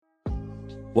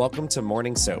Welcome to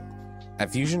Morning Soap.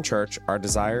 At Fusion Church, our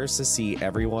desire is to see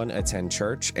everyone attend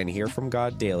church and hear from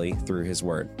God daily through His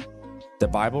Word. The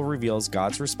Bible reveals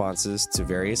God's responses to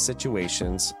various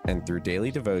situations, and through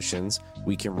daily devotions,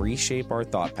 we can reshape our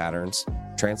thought patterns,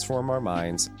 transform our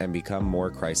minds, and become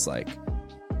more Christ-like.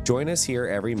 Join us here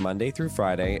every Monday through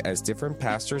Friday as different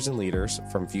pastors and leaders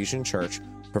from Fusion Church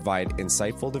provide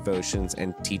insightful devotions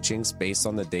and teachings based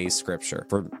on the day's scripture.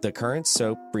 For the current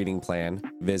soap reading plan,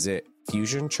 visit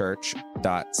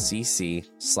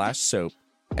fusionchurch.cc/soap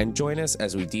and join us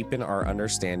as we deepen our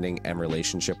understanding and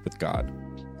relationship with God.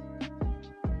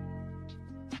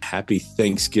 Happy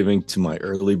Thanksgiving to my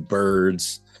early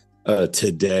birds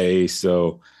today.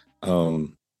 So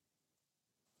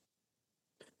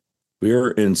we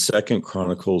are in Second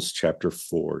Chronicles chapter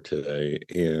 4 today.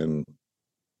 And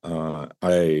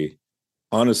I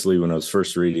honestly, when I was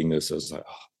first reading this, I was like,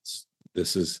 I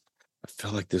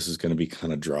feel like this is going to be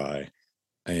kind of dry.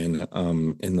 And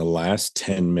in the last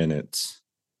 10 minutes,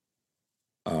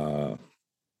 God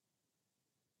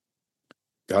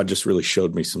just really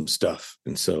showed me some stuff.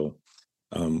 And so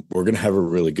we're going to have a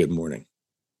really good morning.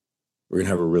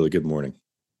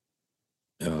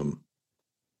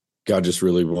 God just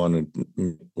really wanted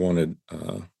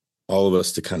all of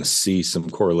us to kind of see some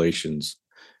correlations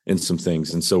in some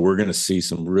things. And so we're going to see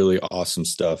some really awesome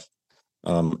stuff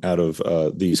out of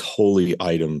these holy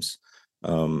items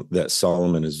that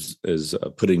Solomon is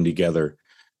putting together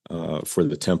for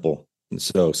the temple. And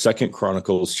so Second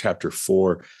Chronicles chapter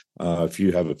 4, if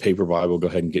you have a paper Bible, go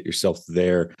ahead and get yourself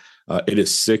there. It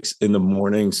is 6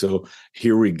 a.m. So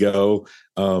here we go.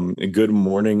 Good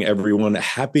morning, everyone.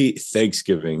 Happy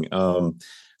Thanksgiving. And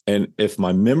if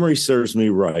my memory serves me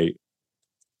right,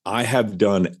 I have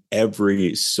done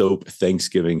every soap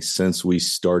Thanksgiving since we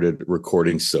started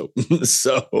recording soap.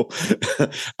 So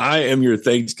I am your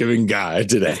Thanksgiving guy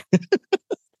today.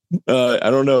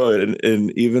 I don't know. And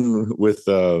even with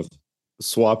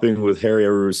swapping with Harry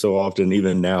every so often,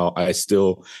 even now, I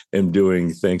still am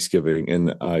doing Thanksgiving.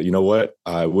 And you know what?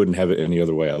 I wouldn't have it any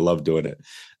other way. I love doing it.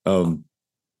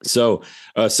 So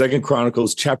Second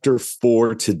Chronicles chapter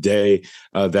 4 today,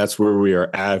 that's where we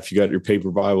are at. If you got your paper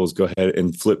Bibles, go ahead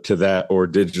and flip to that, or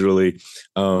digitally.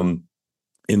 And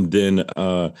then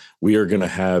we are going to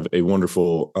have a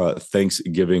wonderful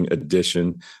Thanksgiving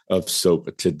edition of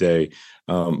soap today.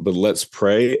 But let's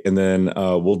pray, and then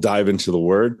we'll dive into the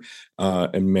Word.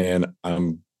 And man,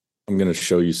 I'm going to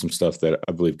show you some stuff that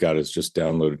I believe God has just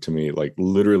downloaded to me, like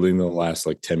literally in the last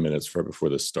 10 minutes right before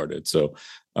this started. So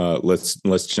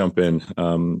let's jump in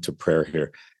to prayer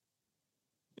here.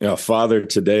 Father,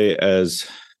 today, as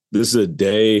this is a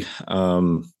day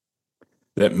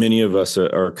that many of us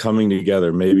are coming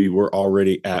together. Maybe we're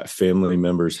already at family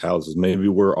members' houses. Maybe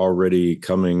we're already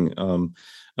coming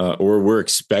or we're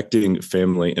expecting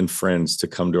family and friends to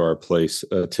come to our place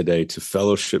today to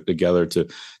fellowship together, to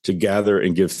gather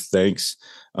and give thanks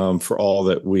for all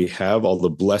that we have, all the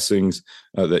blessings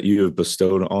that you have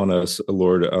bestowed on us,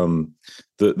 Lord,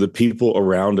 the people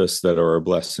around us that are a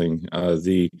blessing,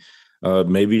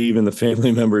 maybe even the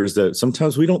family members that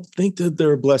sometimes we don't think that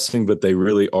they're a blessing, but they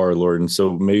really are, Lord. And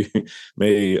so may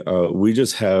we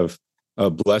just have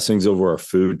blessings over our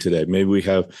food today. May we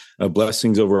have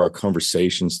blessings over our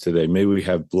conversations today. May we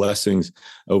have blessings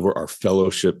over our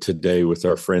fellowship today with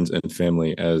our friends and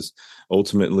family, as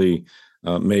ultimately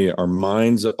may our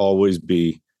minds always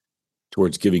be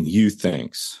towards giving you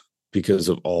thanks because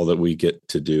of all that we get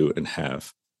to do and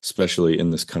have, especially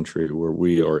in this country where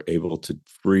we are able to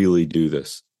freely do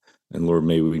this. And Lord,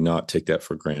 may we not take that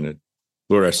for granted.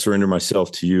 Lord, I surrender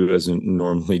myself to you as I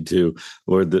normally do.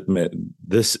 Lord,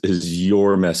 this is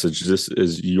your message. This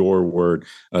is your word.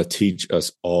 Teach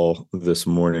us all this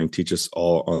morning. Teach us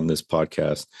all on this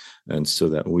podcast, and so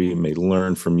that we may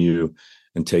learn from you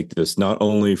and take this not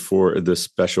only for this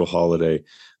special holiday,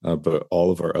 but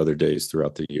all of our other days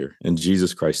throughout the year. In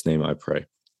Jesus Christ's name I pray.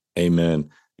 Amen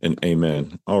and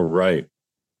amen. All right.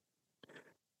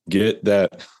 Get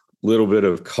that little bit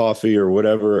of coffee or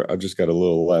whatever. I've just got a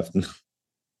little left.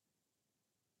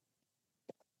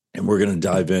 And we're going to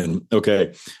dive in. Okay.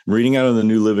 I'm reading out of the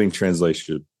New Living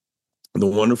Translation. The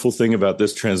wonderful thing about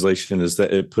this translation is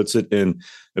that it puts a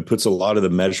lot of the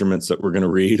measurements that we're going to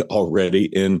read already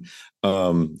in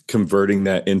converting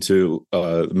that into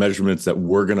measurements that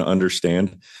we're going to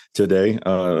understand today.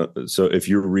 So if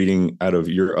you're reading out of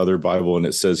your other Bible and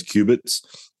it says cubits,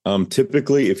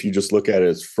 typically, if you just look at it,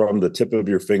 it's from the tip of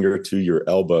your finger to your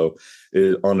elbow.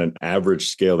 On an average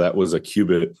scale, that was a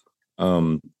cubit.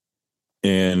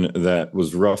 And that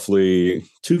was roughly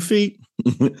 2 feet.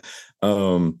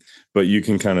 But you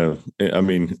can kind of, I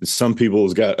mean, some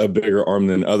people's got a bigger arm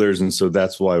than others, and so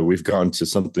that's why we've gone to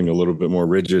something a little bit more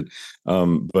rigid.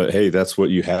 But hey, that's what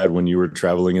you had when you were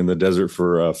traveling in the desert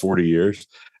for 40 years.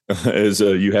 Is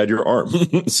you had your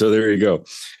arm. So there you go.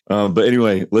 But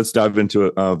anyway, let's dive into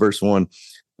it. Verse 1.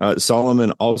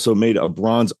 Solomon also made a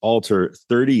bronze altar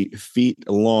 30 feet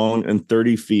long and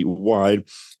 30 feet wide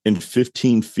and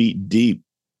 15 feet deep.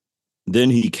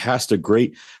 Then he cast a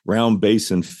great round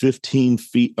basin 15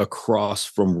 feet across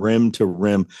from rim to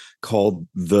rim called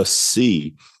the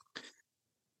sea.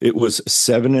 It was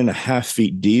 7.5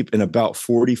 feet deep and about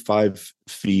 45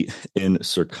 feet in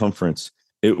circumference.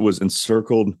 It was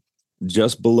encircled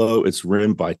just below its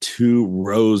rim by 2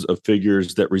 rows of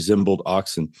figures that resembled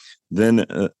oxen. Then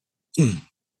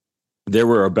there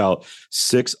were about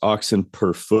 6 oxen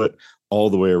per foot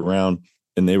all the way around,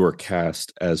 and they were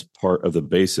cast as part of the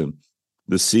basin.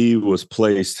 The sea was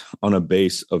placed on a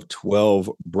base of 12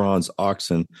 bronze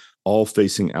oxen, all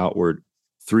facing outward.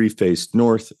 3 faced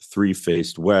north, 3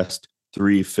 faced west,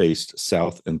 3 faced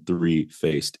south, and 3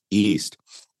 faced east.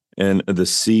 And the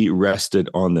sea rested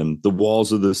on them. The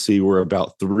walls of the sea were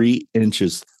about 3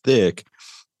 inches thick,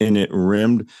 and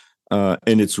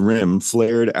its rim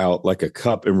flared out like a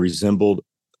cup and resembled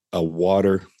a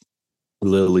water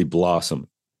lily blossom.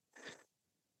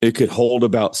 It could hold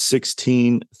about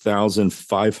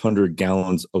 16,500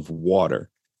 gallons of water.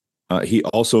 He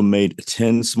also made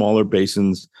 10 smaller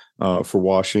basins for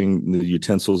washing the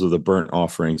utensils of the burnt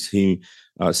offerings. He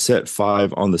set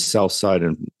 5 on the south side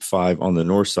and 5 on the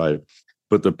north side,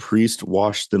 but the priests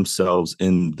washed themselves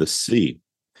in the sea.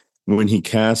 When he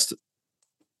cast,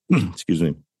 excuse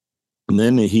me, and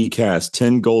then he cast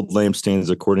 10 gold lampstands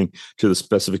according to the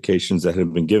specifications that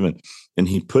had been given, and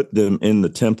he put them in the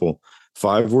temple.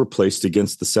 5 were placed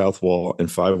against the south wall,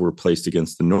 and 5 were placed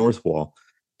against the north wall.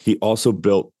 He also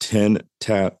built 10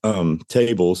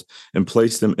 tables and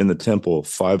placed them in the temple,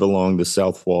 5 along the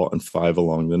south wall and 5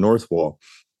 along the north wall.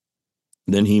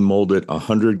 Then he molded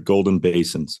 100 golden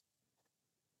basins.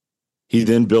 He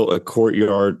then built a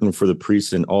courtyard for the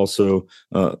priests and also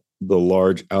the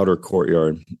large outer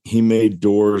courtyard. He made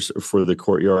doors for the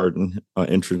courtyard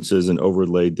entrances and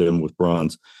overlaid them with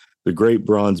bronze. The great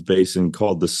bronze basin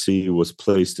called the sea was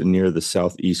placed near the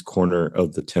southeast corner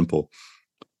of the temple.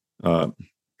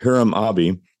 Hiram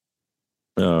Abi,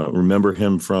 remember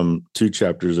him from 2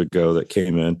 chapters ago that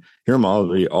came in. Hiram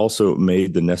Abi also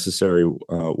made the necessary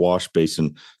wash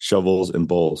basin, shovels, and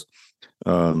bowls.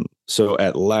 So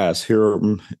at last,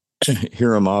 Hiram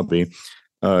Abi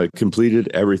completed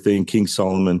everything King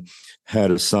Solomon had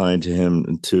assigned to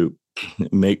him to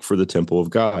make for the temple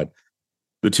of God.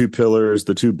 The 2 pillars,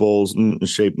 the 2 bowls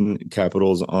shaped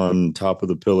capitals on top of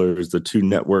the pillars, the 2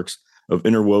 networks of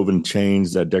interwoven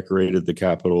chains that decorated the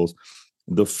capitals,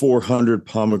 the 400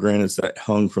 pomegranates that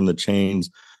hung from the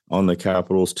chains on the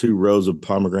capitals, 2 rows of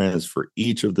pomegranates for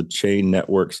each of the chain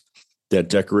networks that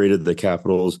decorated the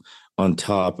capitals on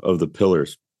top of the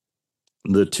pillars,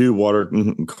 the 2 water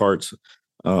carts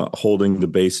holding the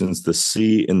basins, the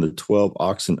sea and the 12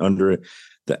 oxen under it,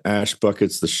 the ash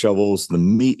buckets, the shovels, the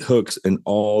meat hooks, and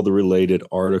all the related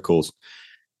articles.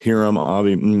 Hiram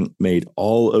Abi made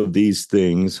all of these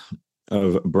things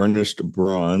of burnished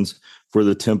bronze for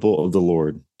the temple of the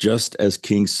Lord, just as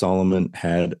King Solomon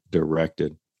had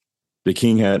directed. The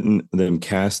king had them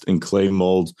cast in clay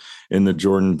molds in the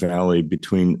Jordan Valley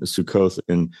between Sukkoth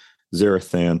and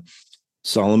Zarethan.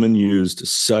 Solomon used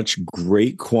such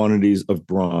great quantities of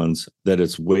bronze that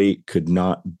its weight could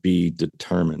not be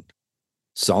determined.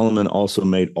 Solomon also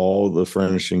made all the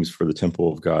furnishings for the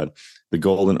temple of God, the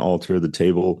golden altar, the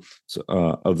table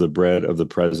of the bread of the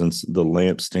presence, the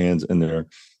lampstands and their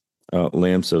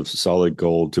lamps of solid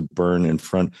gold to burn in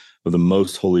front of the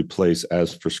most holy place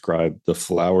as prescribed, the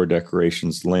flower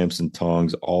decorations, lamps and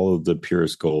tongs, all of the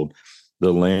purest gold,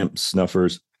 the lamp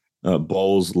snuffers,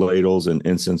 bowls, ladles, and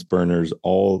incense burners,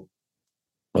 all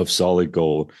of solid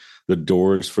gold, the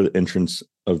doors for the entrance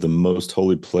of the most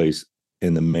holy place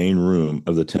in the main room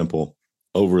of the temple,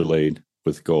 overlaid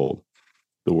with gold.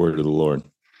 The word of the Lord.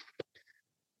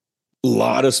 A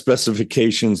lot of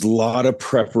specifications, a lot of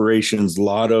preparations, a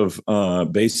lot of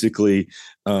basically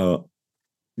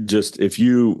just if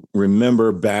you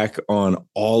remember back on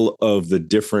all of the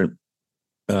different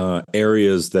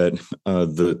areas that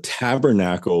the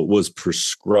tabernacle was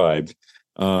prescribed.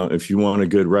 If you want a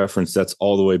good reference, that's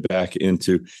all the way back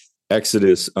into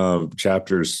Exodus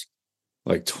chapters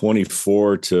like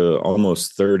 24 to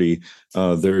almost 30.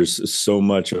 There's so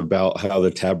much about how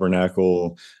the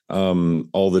tabernacle,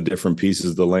 all the different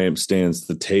pieces, the lampstands,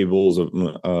 the tables of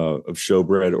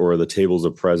showbread or the tables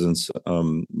of presence,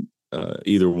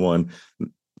 either one.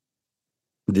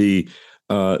 The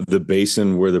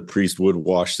basin where the priest would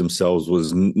wash themselves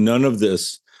was none of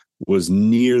this was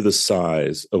near the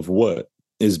size of what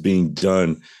is being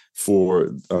done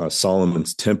for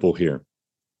Solomon's temple here.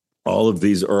 All of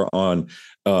these are on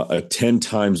a 10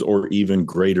 times or even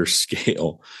greater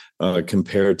scale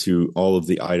compared to all of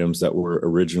the items that were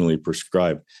originally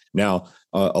prescribed. Now,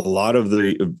 a lot of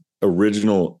the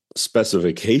original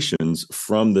specifications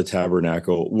from the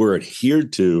tabernacle were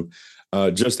adhered to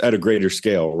just at a greater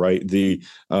scale, right? The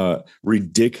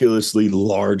ridiculously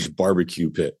large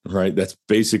barbecue pit, right? That's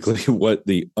basically what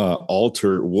the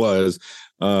altar was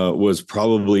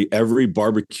probably every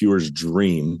barbecuer's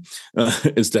dream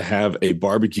is to have a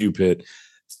barbecue pit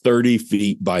 30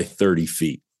 feet by 30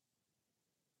 feet.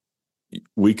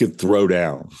 We could throw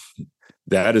down.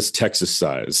 That is Texas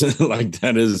size. Like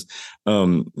that is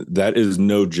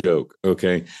no joke.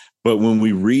 Okay. But when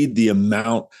we read the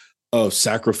amount of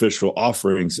sacrificial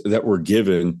offerings that were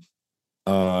given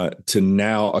to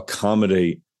now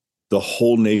accommodate the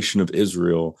whole nation of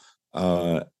Israel,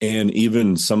 and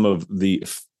even some of the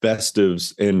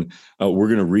festives, and we're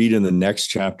going to read in the next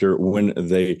chapter when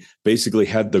they basically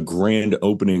had the grand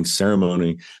opening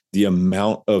ceremony, the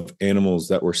amount of animals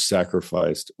that were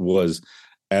sacrificed was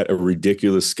at a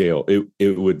ridiculous scale.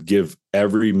 It would give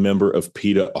every member of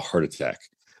PETA a heart attack.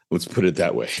 Let's put it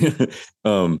that way.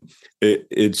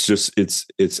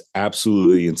 It's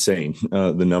absolutely insane.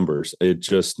 The numbers, it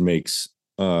just makes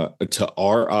to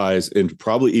our eyes, and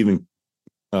probably even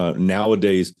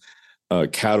nowadays,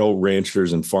 cattle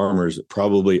ranchers and farmers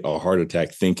probably a heart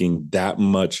attack thinking that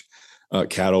much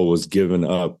cattle was given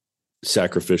up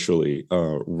sacrificially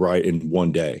right in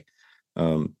one day.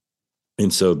 And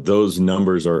so those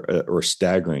numbers are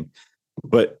staggering.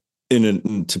 But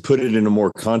to put it in a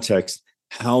more context,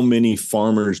 how many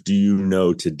farmers do you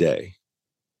know today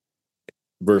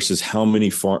versus how many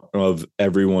of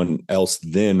everyone else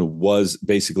then was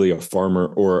basically a farmer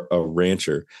or a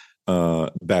rancher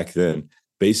back then?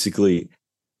 Basically,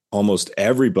 almost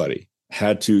everybody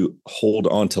had to hold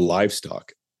on to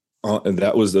livestock. And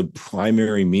that was the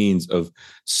primary means of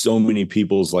so many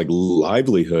people's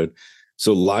livelihood.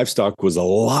 So livestock was a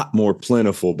lot more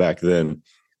plentiful back then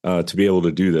to be able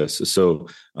to do this. So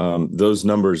those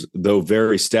numbers, though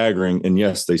very staggering, and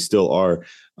yes, they still are,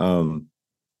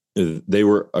 they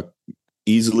were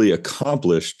easily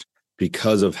accomplished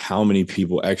because of how many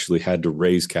people actually had to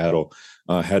raise cattle,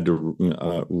 had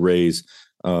to raise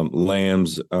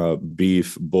lambs,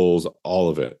 beef, bulls, all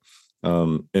of it.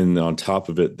 And on top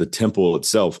of it, the temple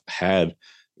itself had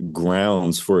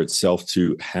grounds for itself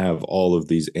to have all of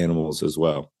these animals as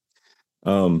well.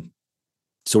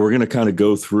 So we're going to kind of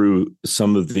go through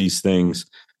some of these things,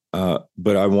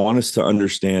 but I want us to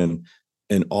understand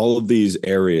in all of these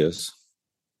areas,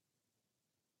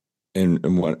 and I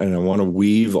want to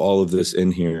weave all of this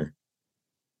in here,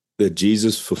 that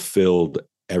Jesus fulfilled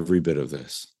every bit of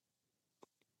this.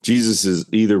 Jesus is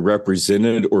either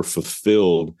represented or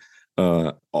fulfilled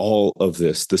all of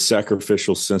this, the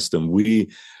sacrificial system.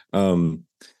 We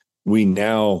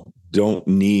now don't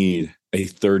need a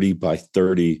 30 by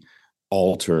 30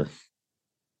 altar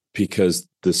because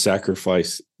the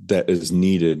sacrifice that is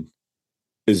needed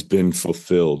has been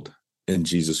fulfilled in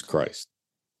Jesus Christ.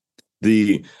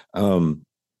 When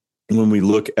we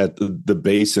look at the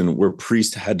basin where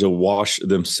priests had to wash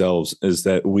themselves, is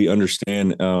that we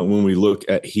understand when we look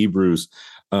at Hebrews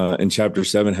in chapter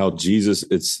 7, how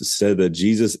it's said that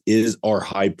Jesus is our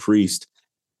high priest.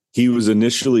 He was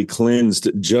initially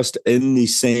cleansed just in the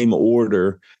same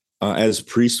order as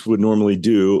priests would normally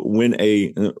do when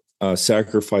a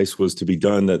sacrifice was to be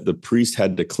done, that the priest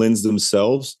had to cleanse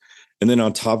themselves. And then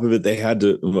on top of it, they had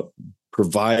to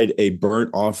provide a burnt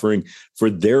offering for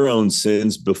their own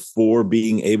sins before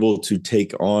being able to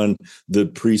take on the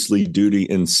priestly duty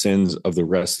and sins of the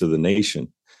rest of the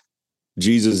nation.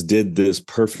 Jesus did this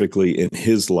perfectly in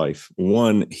his life.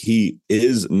 One, he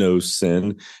is no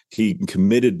sin. He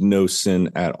committed no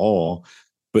sin at all,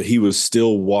 but he was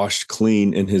still washed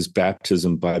clean in his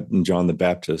baptism by John the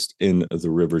Baptist in the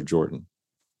River Jordan.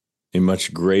 A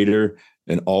much greater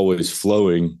and always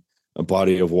flowing a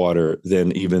body of water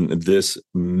than even this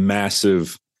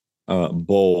massive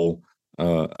bowl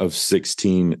of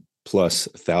 16 plus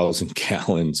thousand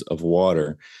gallons of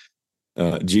water.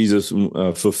 Jesus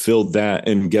fulfilled that.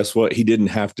 And guess what? He didn't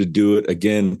have to do it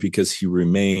again because he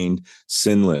remained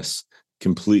sinless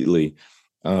completely.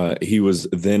 He was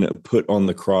then put on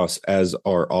the cross as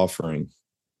our offering,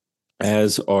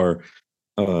 as our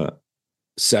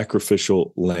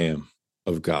sacrificial lamb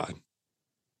of God.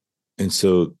 And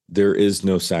so there is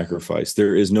no sacrifice.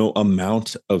 There is no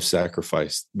amount of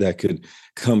sacrifice that could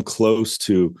come close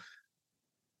to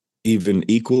even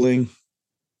equaling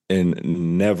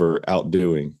and never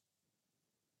outdoing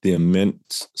the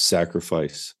immense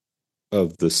sacrifice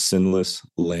of the sinless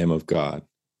Lamb of God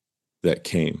that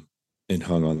came and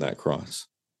hung on that cross.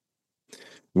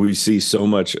 We see so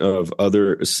much of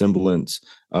other semblance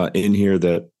in here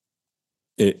that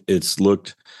it's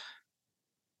looked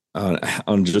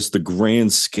on just the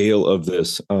grand scale of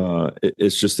this.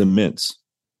 It's just immense.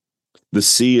 The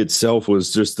sea itself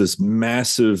was just this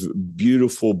massive,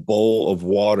 beautiful bowl of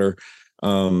water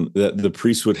that the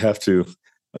priest would have to.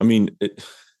 I mean,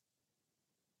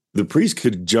 the priest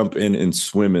could jump in and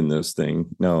swim in this thing.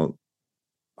 Now,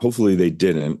 hopefully they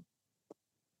didn't.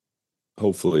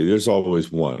 Hopefully there's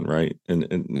always one, right? And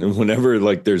whenever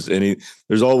like there's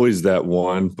always that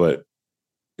one, but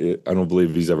I don't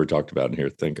believe he's ever talked about in here.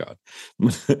 Thank God.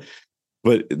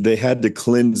 But they had to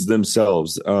cleanse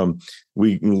themselves.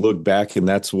 We can look back, and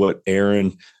that's what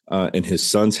Aaron and his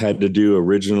sons had to do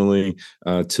originally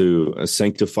to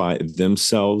sanctify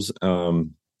themselves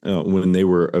when they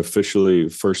were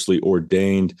firstly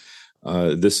ordained.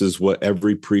 This is what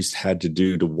every priest had to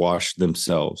do to wash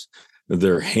themselves,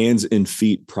 their hands and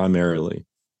feet primarily.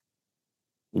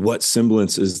 What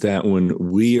semblance is that when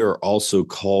we are also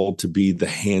called to be the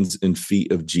hands and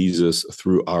feet of Jesus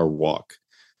through our walk?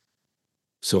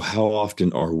 So how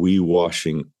often are we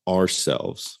washing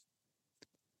ourselves?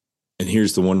 And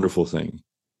here's the wonderful thing.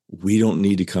 We don't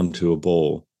need to come to a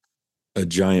bowl, a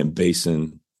giant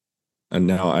basin. And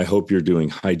now I hope you're doing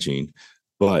hygiene,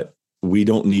 but we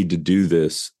don't need to do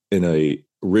this in a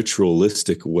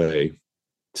ritualistic way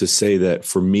to say that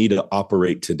for me to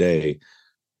operate today,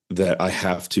 that I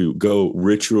have to go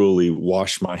ritually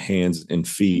wash my hands and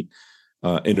feet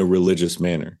in a religious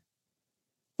manner.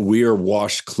 We are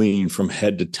washed clean from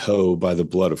head to toe by the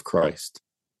blood of Christ.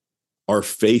 Our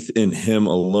faith in him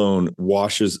alone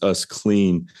washes us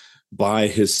clean by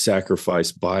his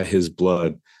sacrifice, by his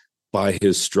blood, by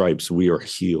his stripes. We are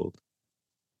healed.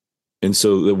 And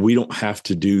so that we don't have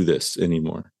to do this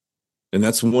anymore. And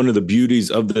that's one of the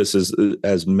beauties of this, is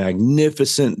as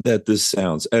magnificent that this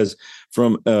sounds, as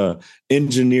from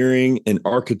engineering and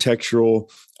architectural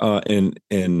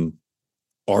and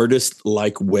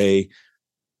artist-like way.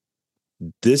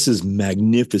 This is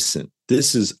magnificent.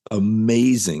 This is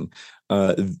amazing.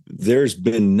 There's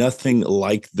been nothing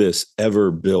like this ever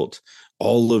built.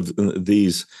 All of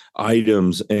these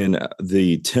items, and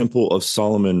the Temple of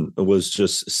Solomon was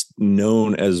just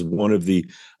known as one of the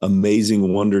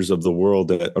amazing wonders of the world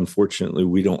that unfortunately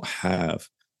we don't have.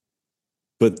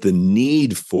 But the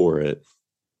need for it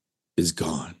is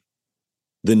gone.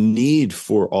 The need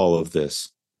for all of this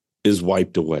is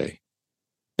wiped away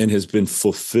and has been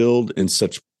fulfilled in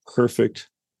such perfect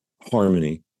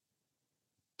harmony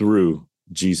through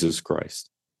Jesus Christ.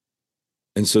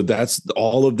 And so that's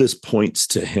all of this points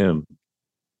to him.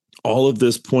 All of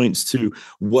this points to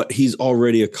what he's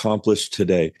already accomplished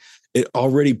today. It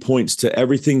already points to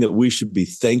everything that we should be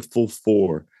thankful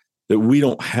for, that we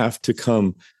don't have to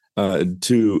come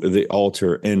to the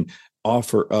altar and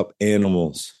offer up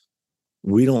animals.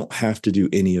 We don't have to do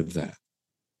any of that.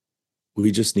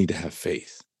 We just need to have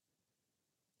faith.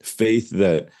 Faith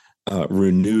that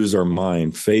renews our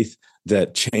mind, faith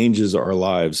that changes our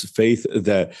lives, faith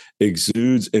that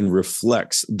exudes and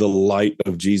reflects the light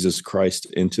of Jesus Christ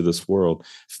into this world,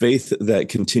 faith that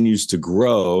continues to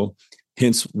grow,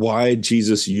 hence why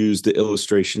Jesus used the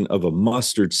illustration of a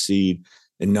mustard seed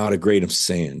and not a grain of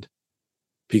sand,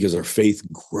 because our faith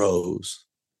grows,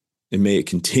 and may it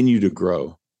continue to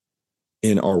grow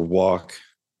in our walk,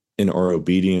 in our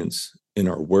obedience, in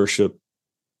our worship,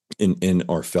 in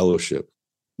our fellowship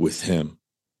with him.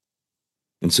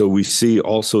 And so we see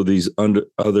also these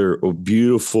other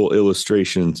beautiful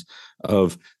illustrations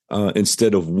of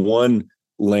instead of one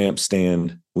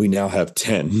lampstand, we now have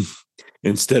 10.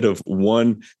 Instead of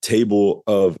one table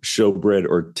of showbread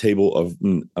or table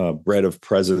of bread of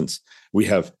presence, we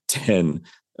have 10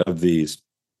 of these.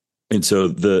 And so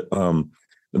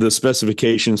the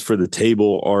specifications for the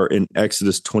table are in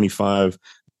Exodus 25,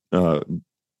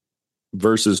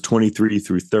 verses 23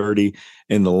 through 30,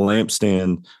 and the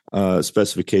lampstand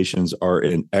specifications are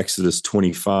in Exodus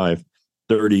 25,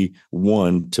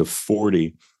 31 to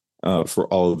 40 for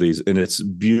all of these. And it's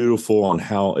beautiful on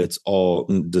how it's all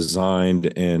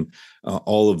designed, and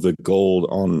all of the gold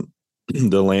on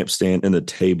the lampstand and the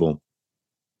table.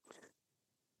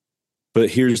 But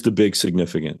here's the big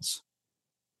significance,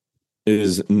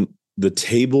 is the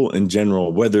table in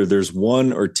general, whether there's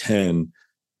 1 or 10,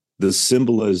 the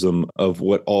symbolism of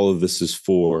what all of this is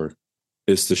for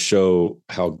is to show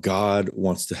how God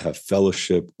wants to have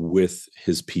fellowship with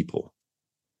his people.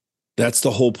 That's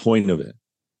the whole point of it.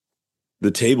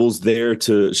 The table's there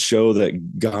to show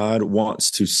that God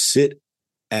wants to sit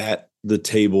at the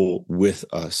table with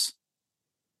us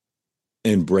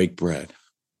and break bread.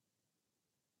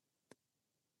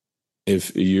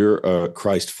 If you're a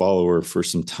Christ follower for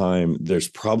some time, there's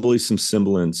probably some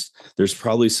semblance, there's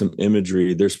probably some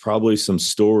imagery, there's probably some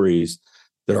stories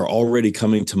that are already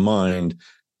coming to mind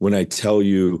when I tell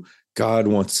you God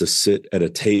wants to sit at a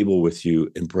table with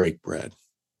you and break bread.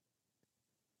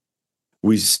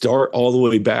 We start all the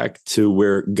way back to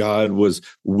where God was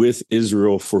with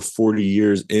Israel for 40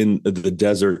 years in the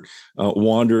desert,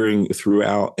 wandering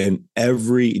throughout, and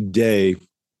every day,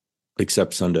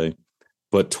 except Sunday,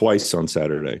 but twice on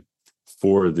Saturday,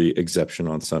 for the exception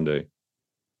on Sunday,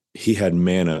 he had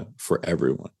manna for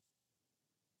everyone.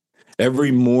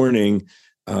 Every morning,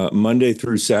 Monday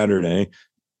through Saturday,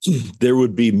 there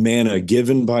would be manna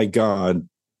given by God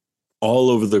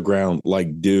all over the ground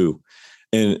like dew.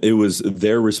 And it was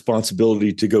their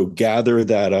responsibility to go gather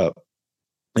that up.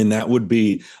 And that would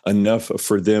be enough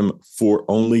for them for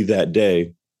only that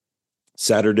day.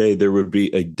 Saturday, there would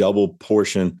be a double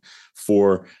portion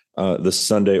for the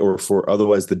Sunday, or for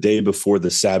otherwise the day before the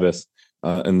Sabbath.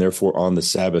 And therefore on the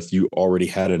Sabbath, you already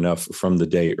had enough from the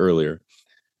day earlier.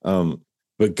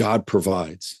 But God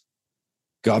provides.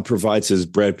 God provides his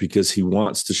bread because he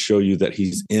wants to show you that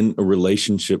he's in a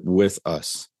relationship with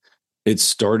us. It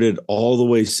started all the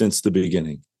way since the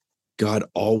beginning. God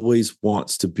always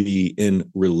wants to be in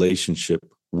relationship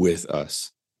with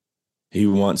us. He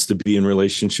wants to be in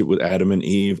relationship with Adam and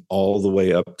Eve all the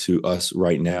way up to us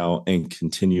right now and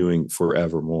continuing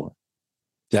forevermore.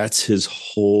 That's his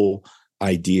whole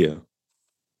idea.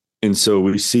 And so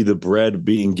we see the bread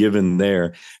being given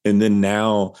there. And then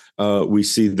now we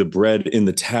see the bread in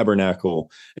the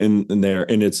tabernacle in there.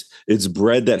 And it's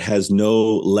bread that has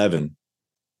no leaven.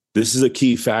 This is a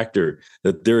key factor,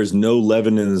 that there is no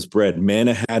leaven in this bread.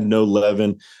 Manna had no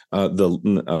leaven.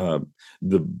 The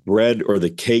bread or the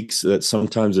cakes that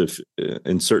sometimes, if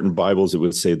in certain Bibles, it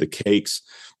would say the cakes,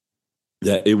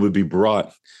 that it would be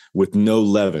brought with no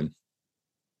leaven,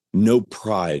 no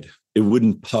pride. It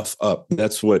wouldn't puff up.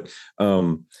 That's what,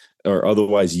 or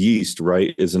otherwise yeast,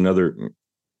 right, is another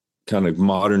kind of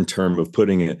modern term of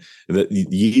putting it. That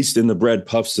yeast in the bread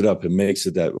puffs it up and makes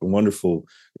it that wonderful,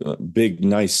 big,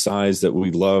 nice size that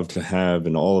we love to have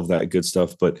and all of that good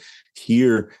stuff. But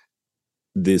here,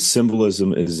 the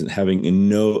symbolism is having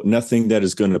nothing that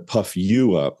is going to puff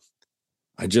you up.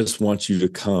 I just want you to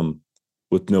come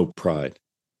with no pride.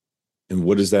 And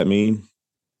what does that mean?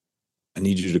 I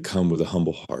need you to come with a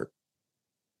humble heart.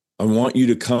 I want you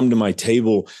to come to my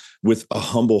table with a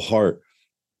humble heart.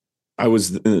 I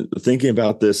was thinking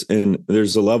about this, and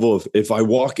there's a level of, if I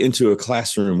walk into a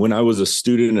classroom, when I was a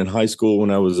student in high school,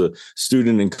 when I was a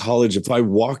student in college, if I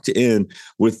walked in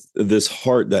with this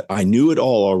heart that I knew it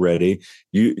all already,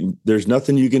 there's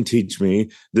nothing you can teach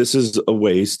me. This is a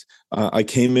waste. I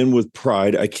came in with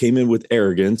pride. I came in with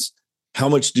arrogance. How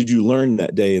much did you learn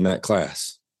that day in that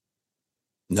class?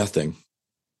 Nothing.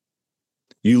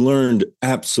 You learned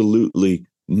absolutely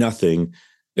nothing,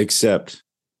 except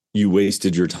you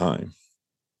wasted your time.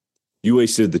 You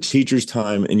wasted the teacher's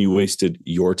time, and you wasted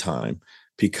your time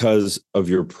because of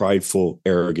your prideful,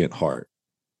 arrogant heart.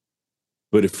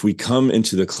 But if we come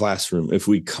into the classroom, if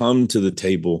we come to the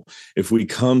table, if we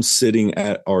come sitting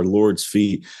at our Lord's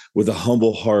feet with a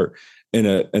humble heart and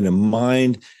a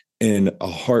mind and a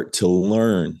heart to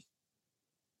learn,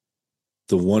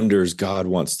 the wonders God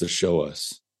wants to show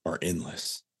us are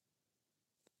endless.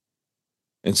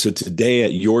 And so today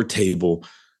at your table,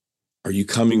 are you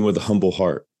coming with a humble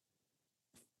heart?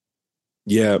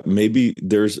 Yeah, maybe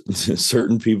there's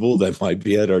certain people that might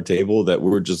be at our table that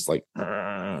we're just like,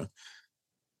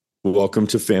 welcome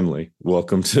to family,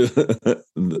 welcome to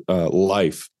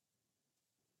life.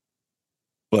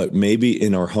 But maybe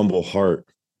in our humble heart,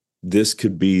 this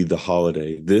could be the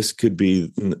holiday. This could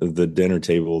be the dinner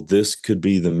table. This could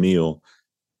be the meal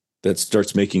that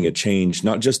starts making a change,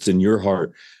 not just in your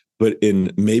heart, but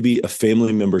in maybe a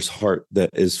family member's heart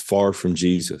that is far from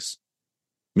Jesus.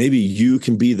 Maybe you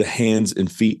can be the hands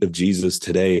and feet of Jesus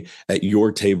today at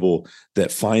your table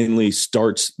that finally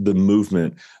starts the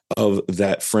movement of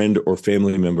that friend or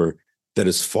family member that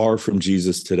is far from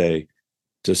Jesus today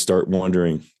to start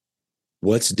wondering,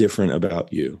 what's different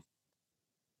about you?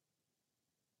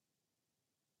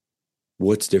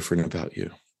 What's different about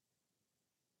you?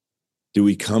 Do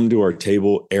we come to our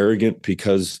table arrogant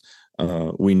because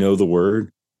we know the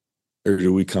word, or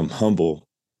do we come humble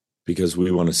because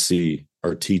we want to see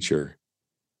our teacher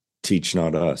teach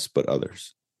not us, but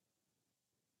others.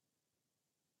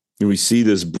 And we see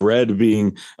this bread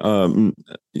being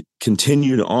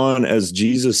continued on as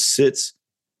Jesus sits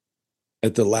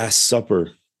at the Last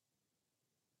Supper.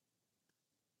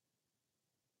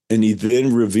 And he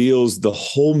then reveals the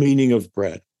whole meaning of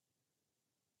bread.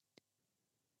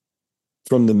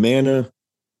 From the manna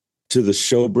to the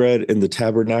showbread in the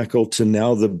tabernacle to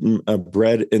now the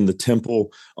bread in the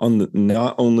temple on the,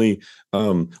 not only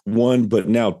one, but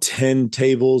now 10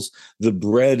 tables, the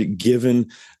bread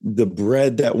given, the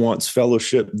bread that wants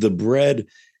fellowship, the bread,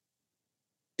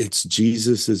 it's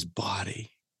Jesus's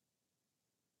body.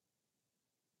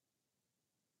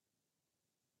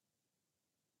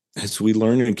 As we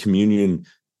learn in communion,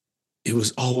 it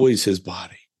was always his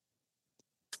body.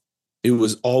 It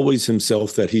was always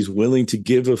himself, that he's willing to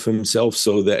give of himself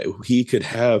so that he could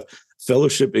have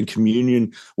fellowship and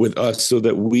communion with us, so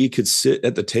that we could sit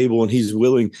at the table, and he's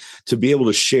willing to be able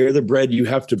to share the bread. You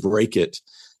have to break it,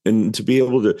 and to be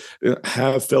able to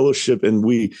have fellowship. And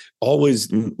we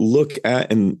always look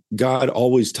at, and God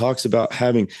always talks about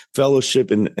having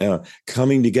fellowship and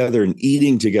coming together and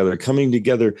eating together, coming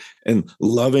together and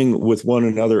loving with one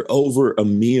another over a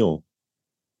meal.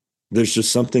 There's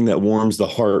just something that warms the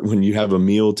heart when you have a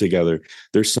meal together.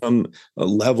 There's some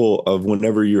level of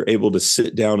whenever you're able to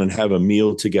sit down and have a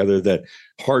meal together, that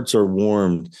hearts are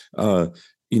warmed,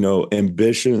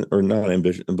 ambition, or not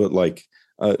ambition, but like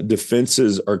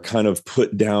defenses are kind of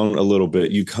put down a little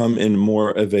bit. You come in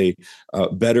more of a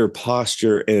better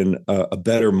posture and a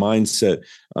better mindset.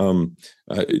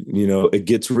 It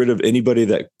gets rid of anybody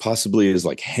that possibly is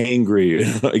like hangry.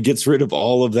 It gets rid of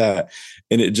all of that.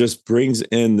 And it just brings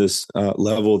in this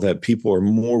level that people are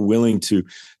more willing to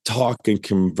talk and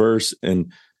converse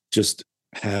and just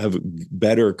have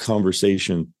better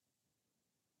conversation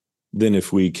than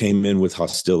if we came in with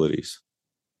hostilities.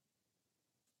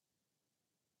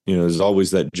 There's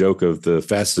always that joke of the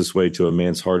fastest way to a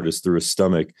man's heart is through his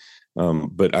stomach.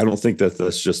 But I don't think that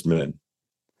that's just men.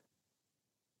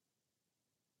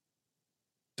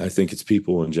 I think it's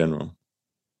people in general.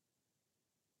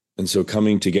 And so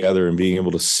coming together and being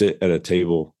able to sit at a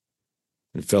table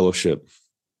and fellowship,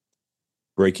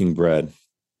 breaking bread,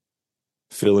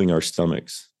 filling our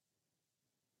stomachs,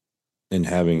 and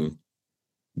having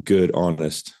good,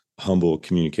 honest, humble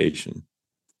communication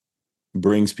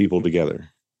brings people together.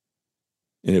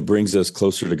 And it brings us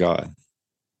closer to God.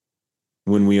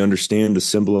 When we understand the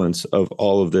semblance of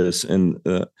all of this and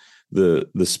the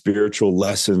spiritual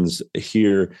lessons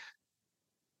here,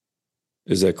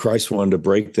 is that Christ wanted to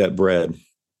break that bread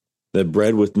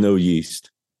with no yeast,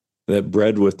 that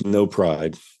bread with no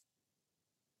pride.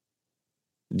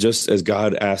 Just as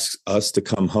God asks us to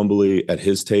come humbly at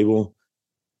his table,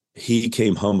 he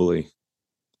came humbly.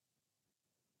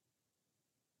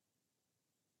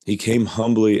 He came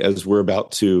humbly, as we're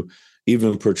about to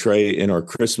even portray in our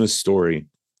Christmas story,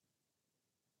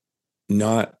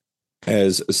 not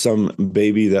as some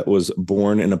baby that was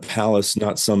born in a palace,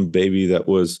 not some baby that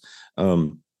was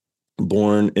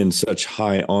born in such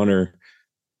high honor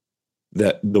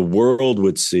that the world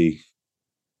would see,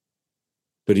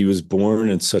 but he was born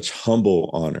in such humble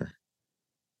honor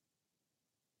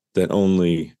that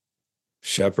only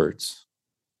shepherds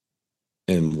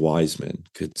and wise men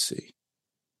could see.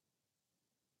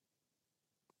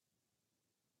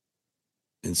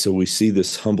 And so we see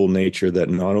this humble nature that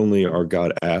not only our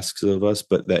God asks of us,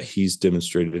 but that he's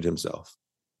demonstrated himself,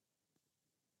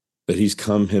 that he's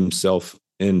come himself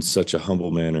in such a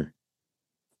humble manner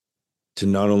to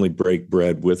not only break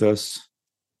bread with us,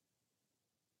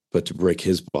 but to break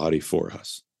his body for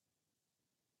us.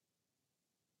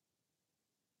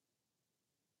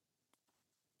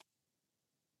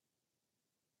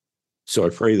 So I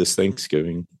pray this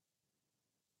Thanksgiving,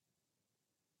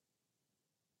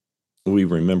 we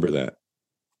remember that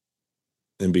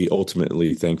and be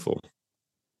ultimately thankful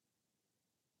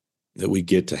that we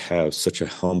get to have such a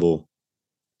humble,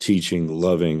 teaching,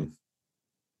 loving,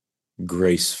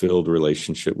 grace-filled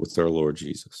relationship with our Lord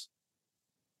Jesus.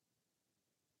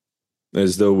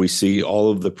 As though we see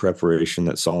all of the preparation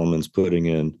that Solomon's putting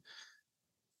in,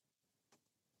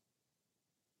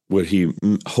 what he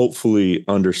hopefully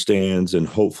understands and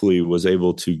hopefully was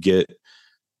able to get,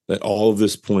 that all of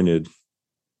this pointed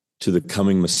to the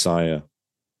coming Messiah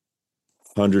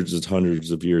hundreds and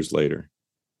hundreds of years later.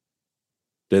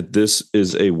 That this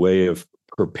is a way of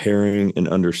preparing and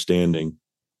understanding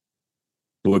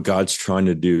what God's trying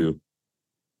to do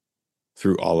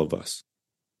through all of us.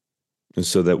 And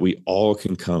so that we all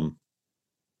can come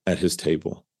at his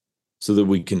table, so that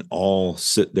we can all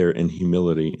sit there in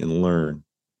humility and learn,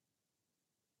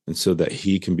 and so that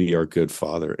he can be our good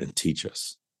father and teach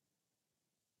us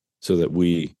so that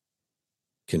we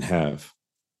can have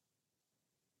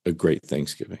a great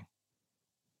Thanksgiving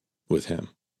with him.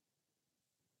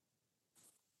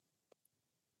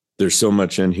 There's so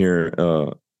much in here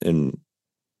in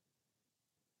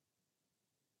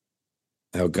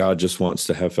how God just wants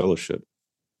to have fellowship.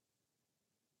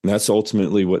 And that's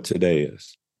ultimately what today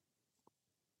is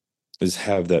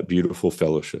have that beautiful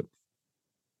fellowship.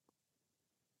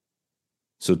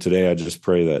 So today I just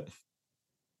pray that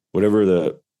whatever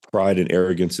the pride and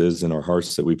arrogance is in our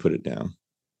hearts, that we put it down.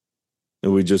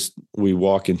 And we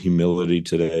walk in humility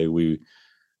today. We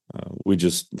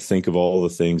just think of all the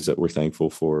things that we're thankful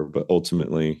for, but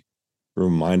ultimately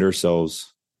remind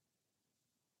ourselves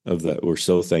of that. We're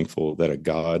so thankful that a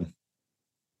God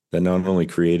that not only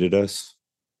created us,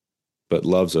 but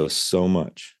loves us so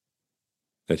much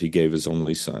that he gave his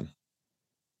only son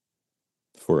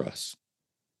for us.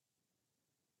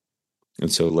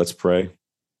 And so let's pray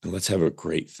and let's have a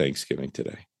great Thanksgiving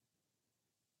today.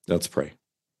 Let's pray.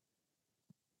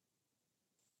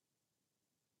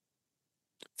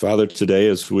 Father, today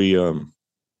as we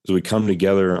come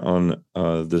together on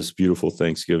this beautiful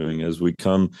Thanksgiving, as we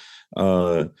come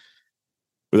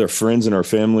with our friends and our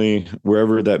family,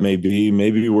 wherever that may be,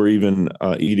 maybe we're even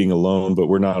eating alone, but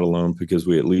we're not alone because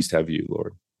we at least have you,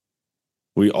 Lord.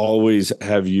 We always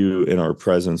have you in our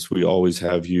presence. We always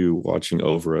have you watching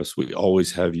over us. We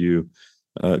always have you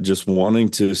just wanting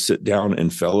to sit down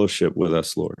and fellowship with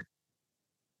us, Lord.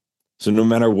 So no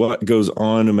matter what goes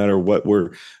on, no matter what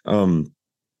we're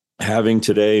having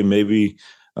today, maybe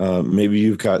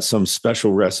you've got some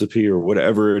special recipe or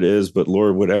whatever it is, but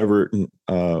Lord, whatever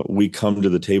we come to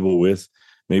the table with,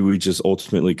 maybe we just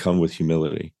ultimately come with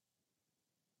humility.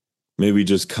 Maybe we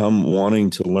just come wanting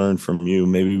to learn from you.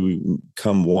 Maybe we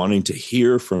come wanting to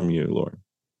hear from you, Lord.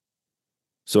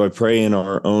 So I pray in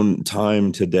our own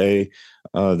time today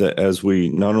that as we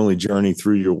not only journey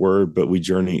through your word, but we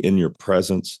journey in your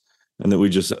presence, and that we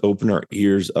just open our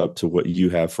ears up to what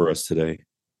you have for us today.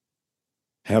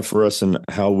 Have for us, and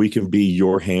how we can be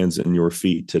your hands and your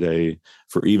feet today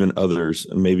for even others,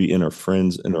 maybe in our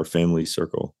friends and our family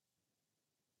circle.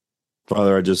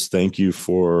 Father, I just thank you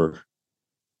for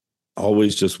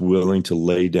always just willing to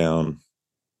lay down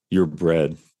your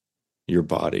bread, your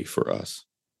body for us.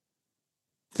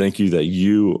 Thank you that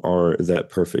you are that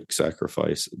perfect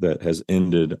sacrifice that has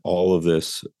ended all of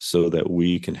this so that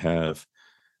we can have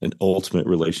an ultimate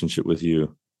relationship with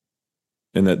you.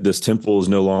 And that this temple is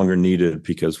no longer needed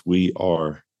because we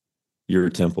are your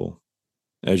temple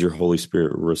as your Holy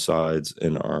Spirit resides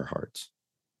in our hearts.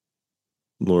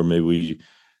 Lord, may we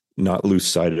not lose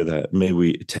sight of that. May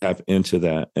we tap into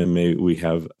that, and may we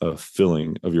have a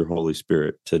filling of your Holy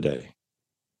Spirit today.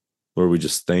 Lord, we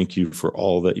just thank you for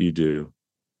all that you do.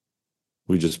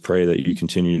 We just pray that you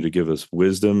continue to give us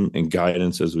wisdom and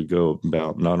guidance as we go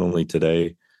about not only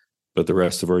today, but the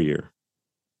rest of our year.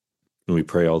 And we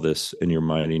pray all this in your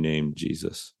mighty name,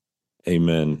 Jesus.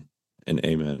 Amen and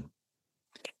amen.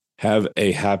 Have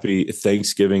a happy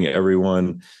Thanksgiving,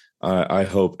 everyone. I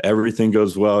hope everything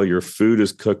goes well. Your food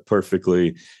is cooked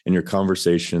perfectly and your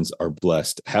conversations are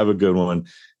blessed. Have a good one.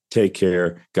 Take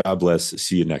care. God bless.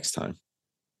 See you next time.